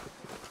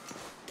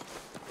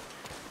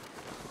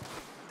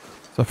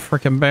 It's a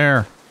freaking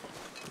bear.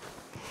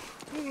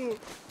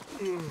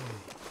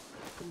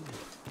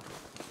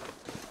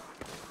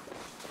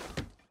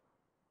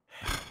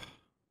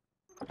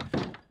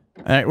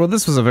 Alright, well,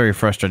 this was a very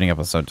frustrating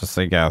episode, just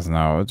so you guys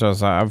know.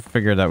 Just I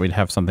figured that we'd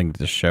have something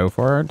to show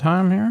for our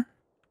time here.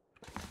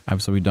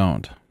 Obviously, we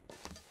don't.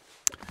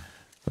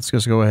 Let's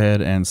just go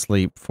ahead and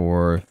sleep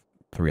for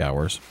 3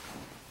 hours.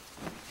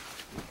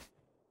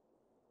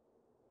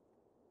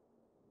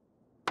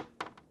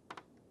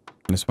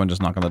 This one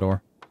just knock on the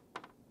door.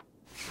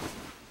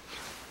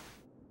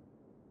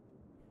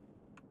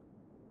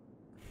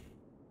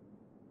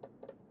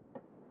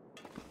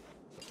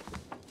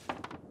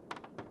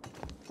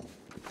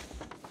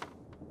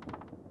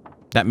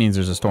 That means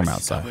there's a storm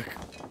outside.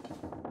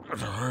 It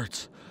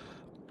hurts.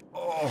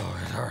 Oh,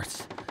 it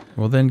hurts.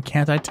 Well, then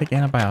can't I take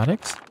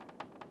antibiotics?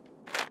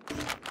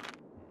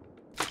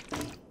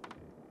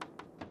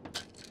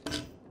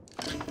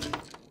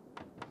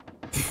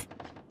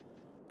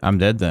 I'm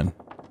dead then.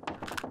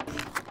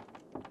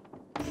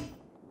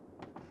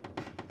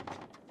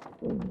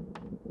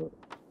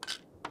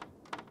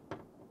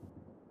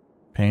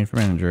 Pain from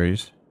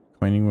injuries.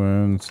 Cleaning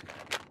wounds.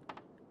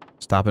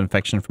 Stop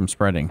infection from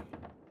spreading.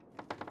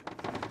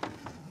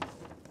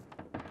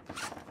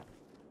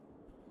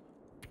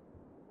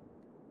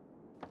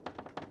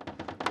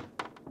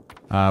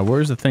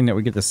 Where's the thing that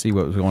we get to see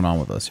what was going on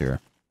with us here?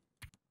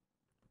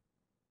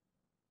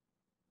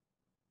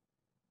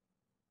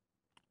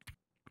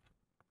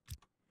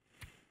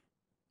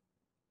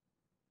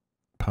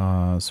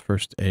 Pause.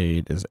 First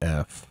aid is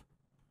F.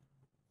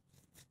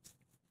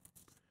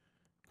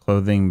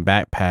 Clothing,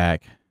 backpack.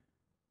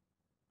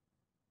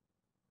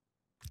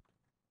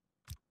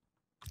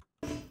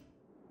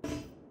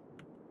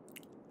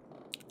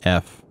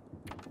 F.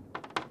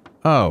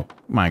 Oh,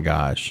 my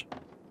gosh.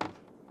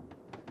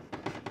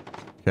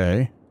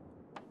 Okay.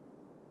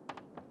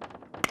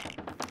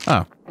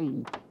 Oh.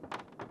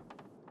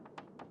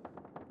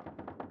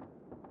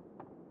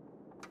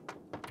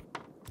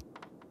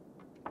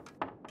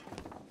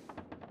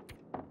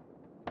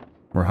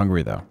 We're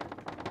hungry, though.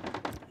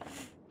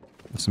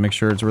 Let's make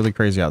sure it's really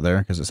crazy out there,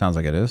 because it sounds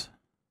like it is.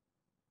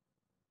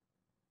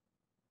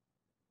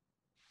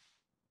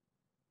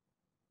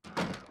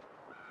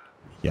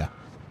 Yeah.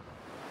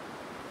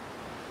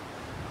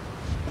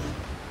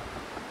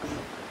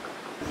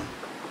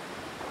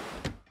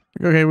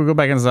 Okay, we'll go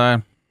back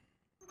inside.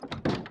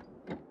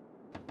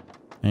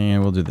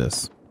 And we'll do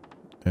this.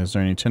 Is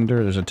there any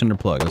tinder? There's a tinder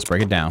plug. Let's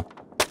break it down.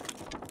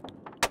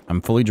 I'm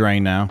fully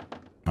drained now.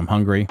 I'm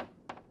hungry.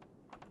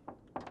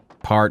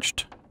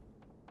 Parched.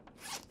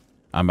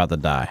 I'm about to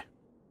die.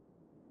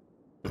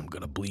 I'm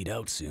gonna bleed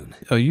out soon.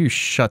 Oh, you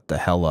shut the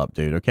hell up,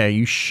 dude, okay?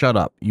 You shut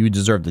up. You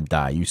deserve to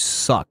die. You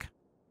suck,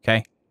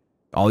 okay?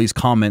 All these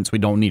comments we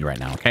don't need right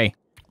now, okay?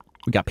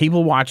 We got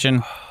people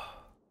watching.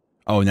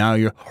 Oh, now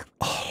you're...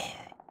 Oh.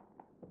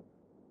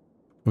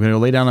 We're going to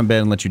lay down in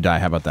bed and let you die.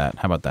 How about that?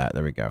 How about that?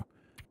 There we go.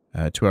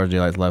 2 hours of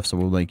daylight left, so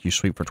we'll make you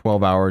sleep for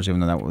 12 hours, even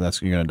though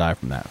that's you're going to die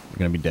from that. You're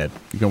going to be dead.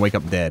 You're going to wake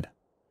up dead.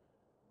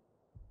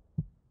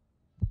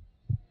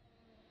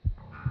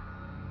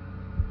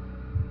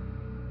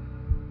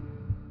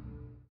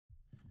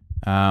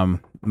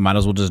 Might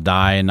as well just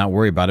die and not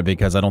worry about it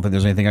because I don't think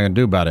there's anything I can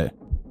do about it.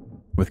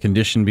 With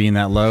condition being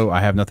that low,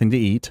 I have nothing to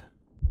eat.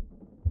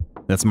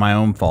 That's my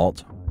own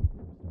fault.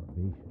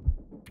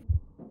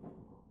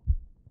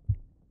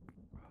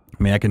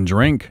 I mean, I can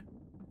drink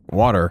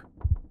water,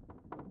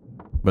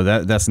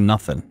 but that's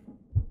nothing.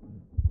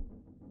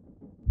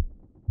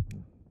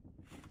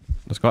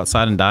 Let's go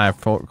outside and die of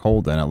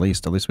cold then, at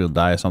least. At least we'll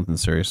die of something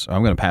serious.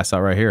 I'm gonna pass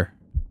out right here.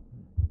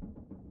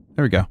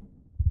 There we go.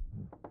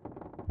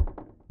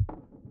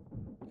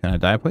 Can I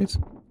die, please?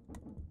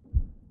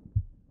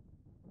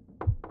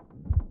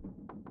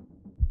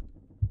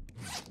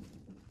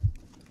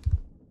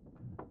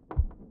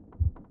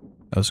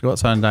 Let's go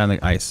outside and die in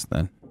the ice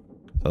then.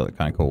 So that's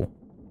kind of cool.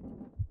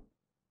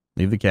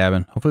 Leave the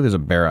cabin. Hopefully there's a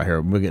bear out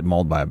here. We'll get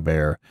mauled by a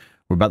bear.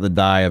 We're about to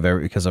die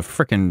because of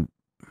frickin'...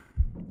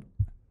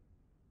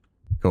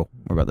 Cool.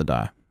 We're about to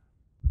die.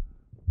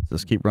 So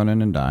just keep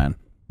running and dying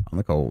on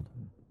the cold.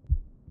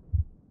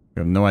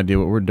 We have no idea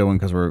what we're doing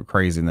because we're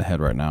crazy in the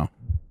head right now.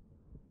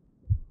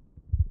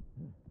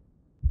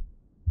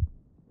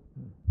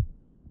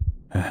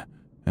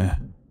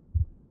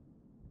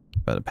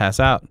 About to pass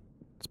out.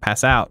 Let's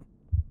pass out.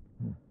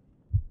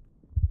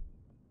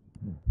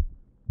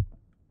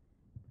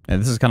 Yeah,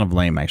 this is kind of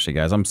lame, actually,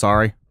 guys. I'm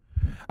sorry.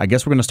 I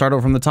guess we're gonna start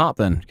over from the top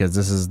then, because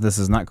this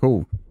is not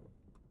cool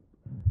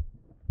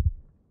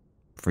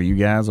for you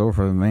guys or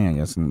for me, I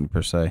guess,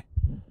 per se.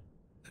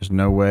 There's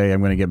no way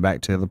I'm gonna get back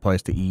to the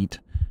place to eat.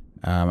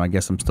 I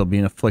guess I'm still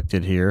being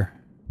afflicted here.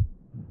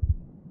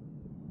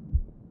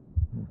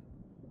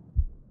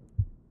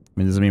 I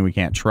mean, doesn't mean we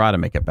can't try to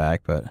make it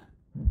back, but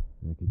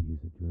I could use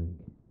a drink.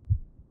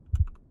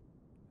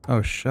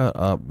 oh, shut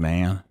up,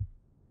 man.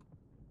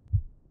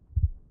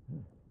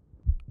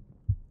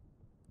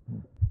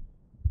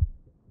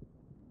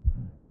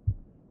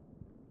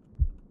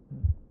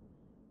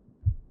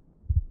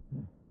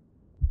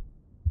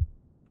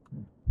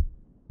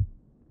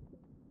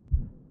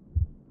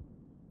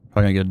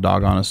 Probably gonna get a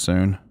dog on us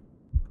soon.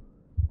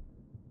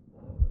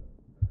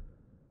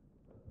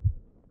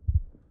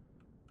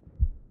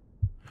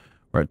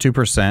 We're at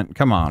 2%.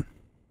 Come on.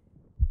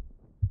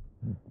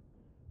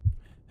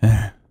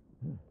 I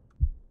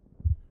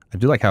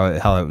do like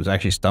how it was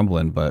actually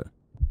stumbling, but...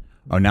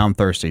 Oh, now I'm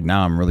thirsty.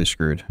 Now I'm really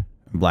screwed.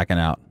 I'm blacking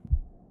out.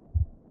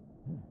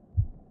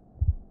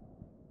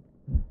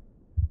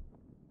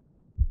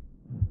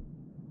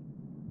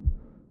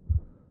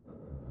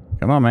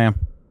 Come on, man.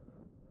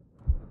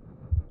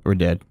 We're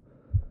dead.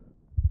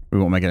 We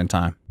won't make it in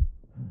time.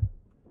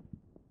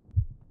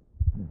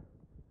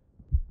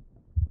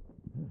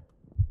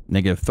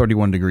 Negative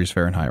 31 degrees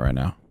Fahrenheit right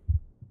now.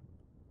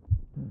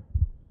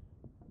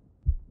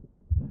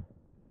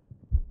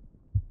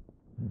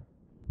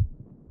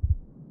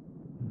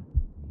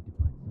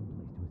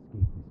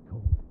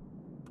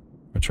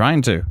 We're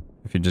trying to.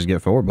 If you just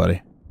get forward,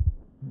 buddy.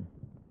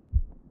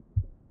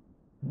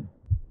 At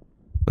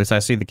least I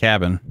see the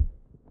cabin.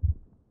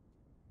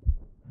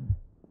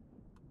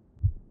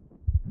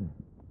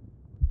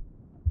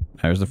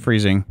 There's the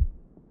freezing.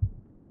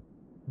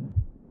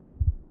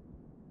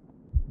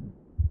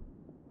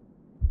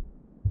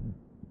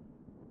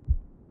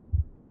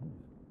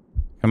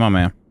 Come on,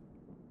 man.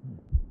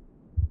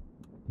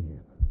 Damn.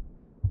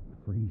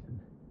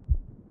 Freezing.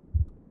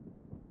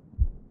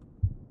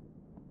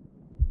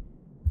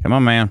 Come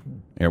on, man.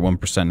 You're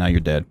 1% now.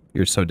 You're dead.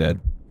 You're so dead.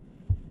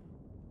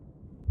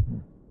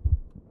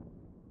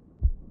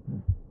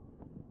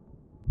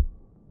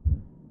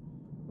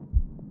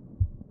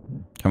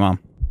 Come on.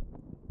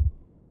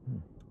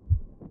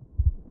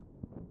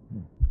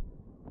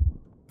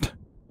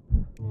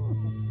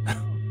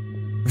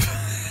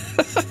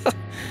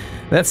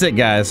 That's it,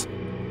 guys.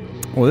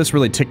 Well, this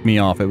really ticked me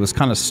off. It was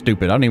kind of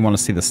stupid. I don't even want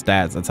to see the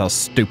stats. That's how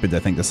stupid I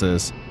think this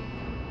is.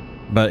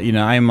 But, you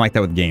know, I am like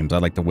that with games. I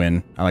like to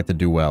win. I like to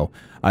do well.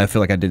 I feel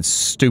like I did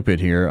stupid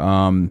here.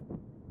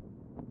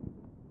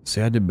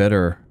 See, I did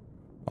better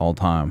all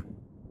time.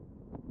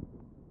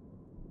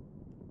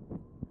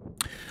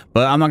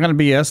 But I'm not going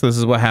to BS. This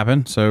is what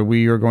happened. So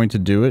we are going to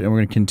do it, and we're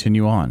going to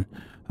continue on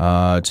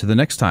to the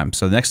next time.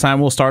 So next time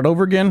we'll start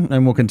over again,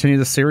 and we'll continue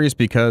the series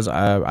because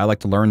I like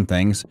to learn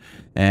things.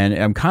 And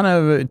I'm kind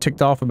of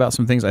ticked off about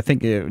some things. I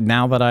think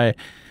now that I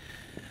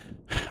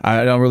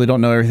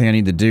don't know everything I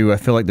need to do. I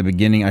feel like the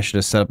beginning I should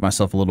have set up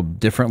myself a little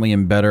differently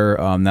and better.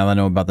 Now that I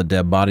know about the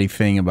dead body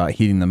thing, about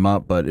heating them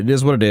up, but it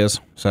is what it is.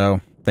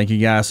 So thank you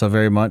guys so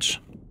very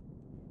much.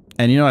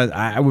 And you know,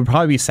 I would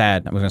probably be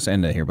sad. I was going to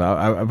end it here, but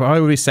I probably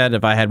would be sad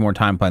if I had more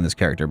time playing this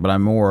character. But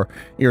I'm more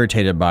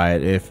irritated by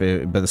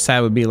it. But the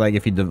sad would be like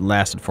if he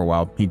lasted for a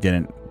while. He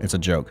didn't. It's a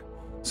joke.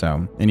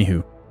 So,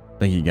 anywho,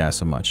 thank you guys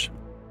so much.